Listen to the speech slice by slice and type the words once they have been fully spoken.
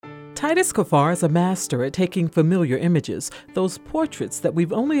Titus Kaphar is a master at taking familiar images, those portraits that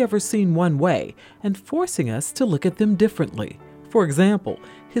we've only ever seen one way, and forcing us to look at them differently. For example,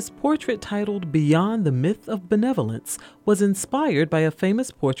 his portrait titled Beyond the Myth of Benevolence was inspired by a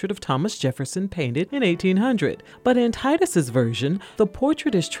famous portrait of Thomas Jefferson painted in 1800. But in Titus's version, the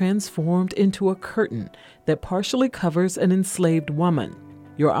portrait is transformed into a curtain that partially covers an enslaved woman.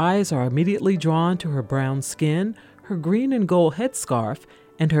 Your eyes are immediately drawn to her brown skin, her green and gold headscarf,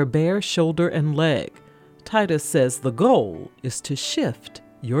 and her bare shoulder and leg. Titus says the goal is to shift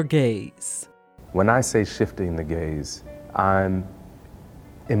your gaze. When I say shifting the gaze, I'm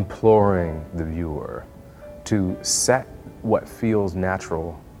imploring the viewer to set what feels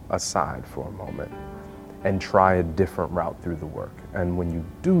natural aside for a moment and try a different route through the work. And when you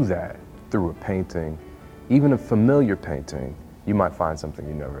do that through a painting, even a familiar painting, you might find something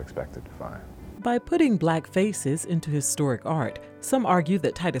you never expected to find. By putting black faces into historic art, some argue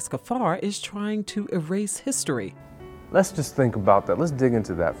that Titus Kaphar is trying to erase history. Let's just think about that. Let's dig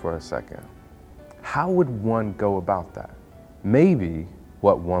into that for a second. How would one go about that? Maybe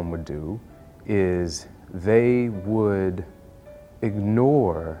what one would do is they would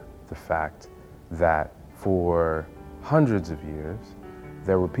ignore the fact that for hundreds of years,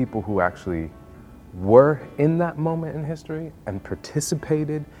 there were people who actually were in that moment in history and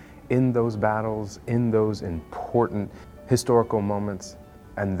participated in those battles, in those important historical moments,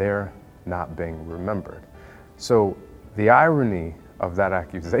 and they're not being remembered. So the irony of that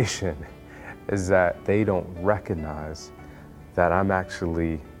accusation is that they don't recognize that I'm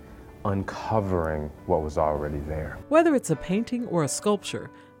actually uncovering what was already there. Whether it's a painting or a sculpture,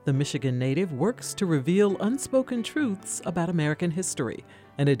 the Michigan native works to reveal unspoken truths about American history,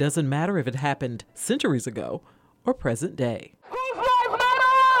 and it doesn't matter if it happened centuries ago or present day.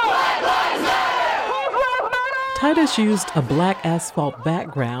 Titus used a black asphalt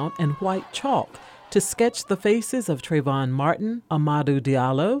background and white chalk to sketch the faces of Trayvon Martin, Amadou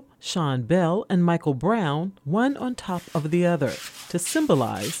Diallo, Sean Bell, and Michael Brown, one on top of the other, to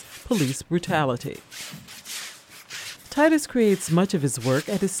symbolize police brutality. Titus creates much of his work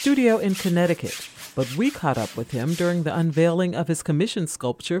at his studio in Connecticut, but we caught up with him during the unveiling of his commissioned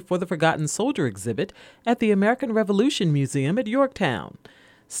sculpture for the Forgotten Soldier exhibit at the American Revolution Museum at Yorktown.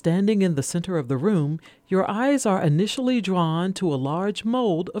 Standing in the center of the room, your eyes are initially drawn to a large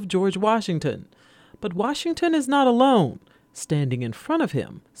mold of George Washington. But Washington is not alone. Standing in front of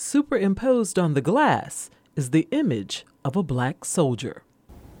him, superimposed on the glass, is the image of a black soldier.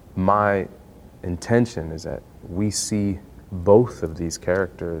 My intention is that we see both of these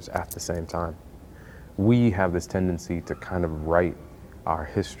characters at the same time. We have this tendency to kind of write our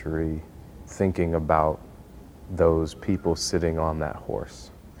history thinking about those people sitting on that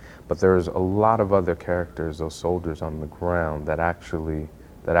horse. But there's a lot of other characters, those soldiers on the ground, that actually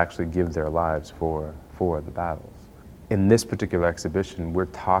give their lives for the battles. In this particular exhibition, we're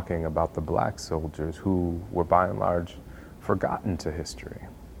talking about the black soldiers who were by and large forgotten to history,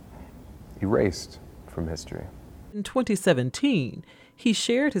 erased from history. In 2017, he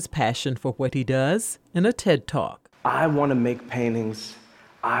shared his passion for what he does in a TED Talk. I want to make paintings,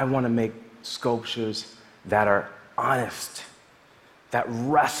 I want to make sculptures that are honest, that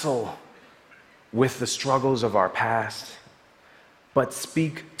wrestle with the struggles of our past, but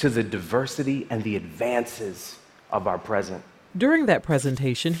speak to the diversity and the advances of our present. During that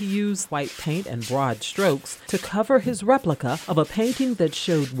presentation, he used white paint and broad strokes to cover his replica of a painting that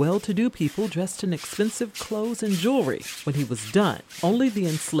showed well-to-do people dressed in expensive clothes and jewelry. When he was done, only the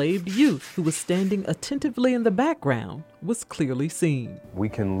enslaved youth who was standing attentively in the background was clearly seen. We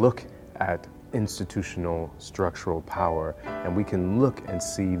can look at institutional structural power, and we can look and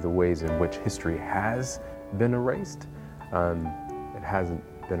see the ways in which history has been erased. It hasn't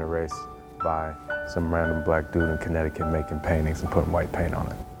been erased by some random black dude in Connecticut making paintings and putting white paint on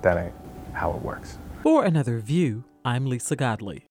it. That ain't how it works. For Another View, I'm Lisa Godley.